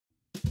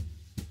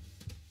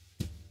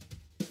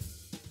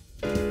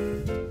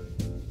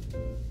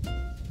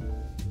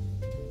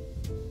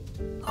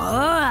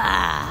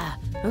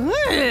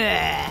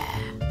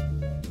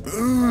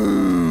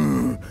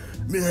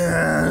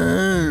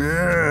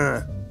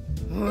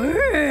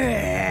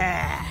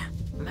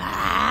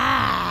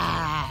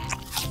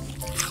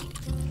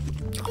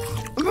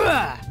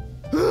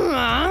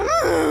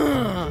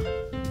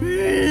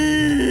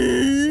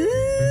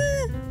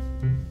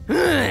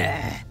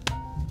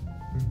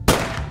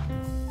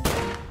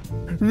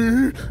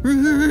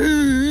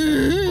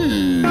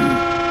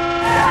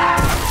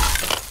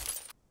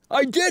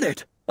I did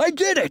it! I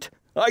did it!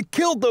 I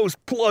killed those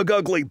plug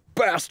ugly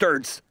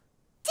bastards!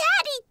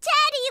 Daddy,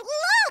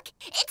 look!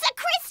 It's a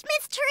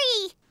Christmas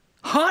tree!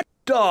 Hot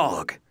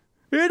dog!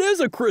 It is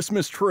a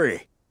Christmas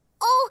tree!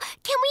 Oh,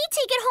 can we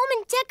take it home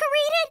and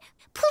decorate it?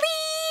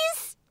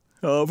 Please?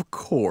 Of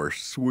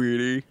course,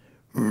 sweetie.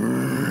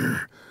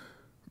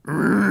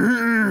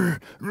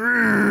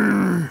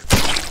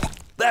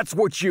 That's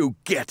what you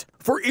get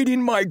for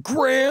eating my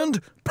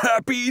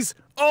Grandpappy's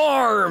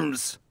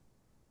arms!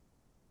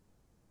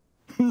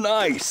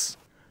 Nice!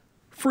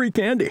 Free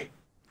candy.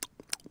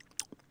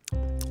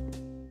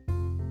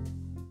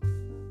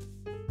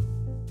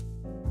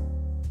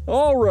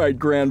 All right,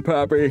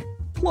 Grandpappy,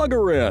 plug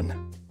her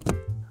in.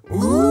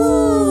 Ooh!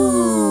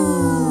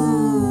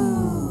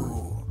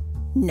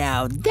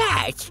 Now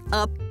that's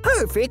a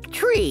perfect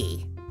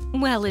tree.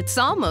 Well, it's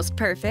almost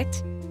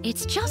perfect.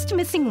 It's just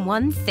missing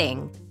one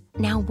thing.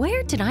 Now,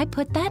 where did I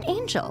put that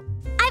angel?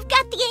 I've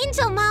got the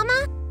angel,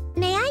 Mama.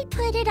 May I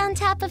put it on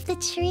top of the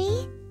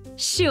tree?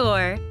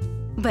 Sure,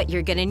 but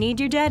you're gonna need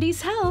your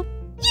daddy's help.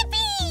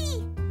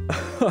 Yippee!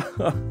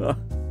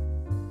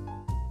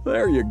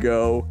 There you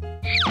go.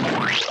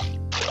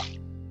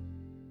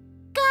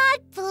 God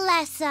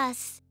bless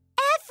us,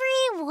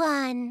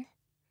 everyone.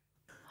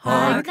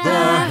 Hark the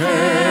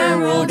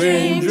herald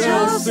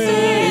angels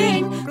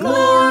sing,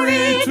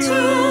 glory to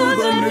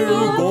the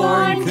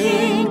newborn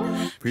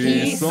King.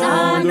 Peace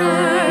on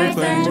earth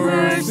and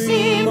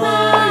mercy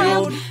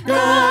mild,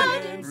 God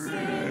and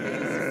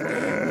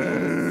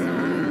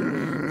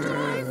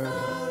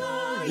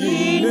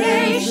Ye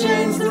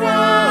nations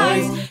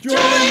rise, join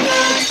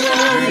the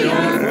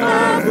triumph.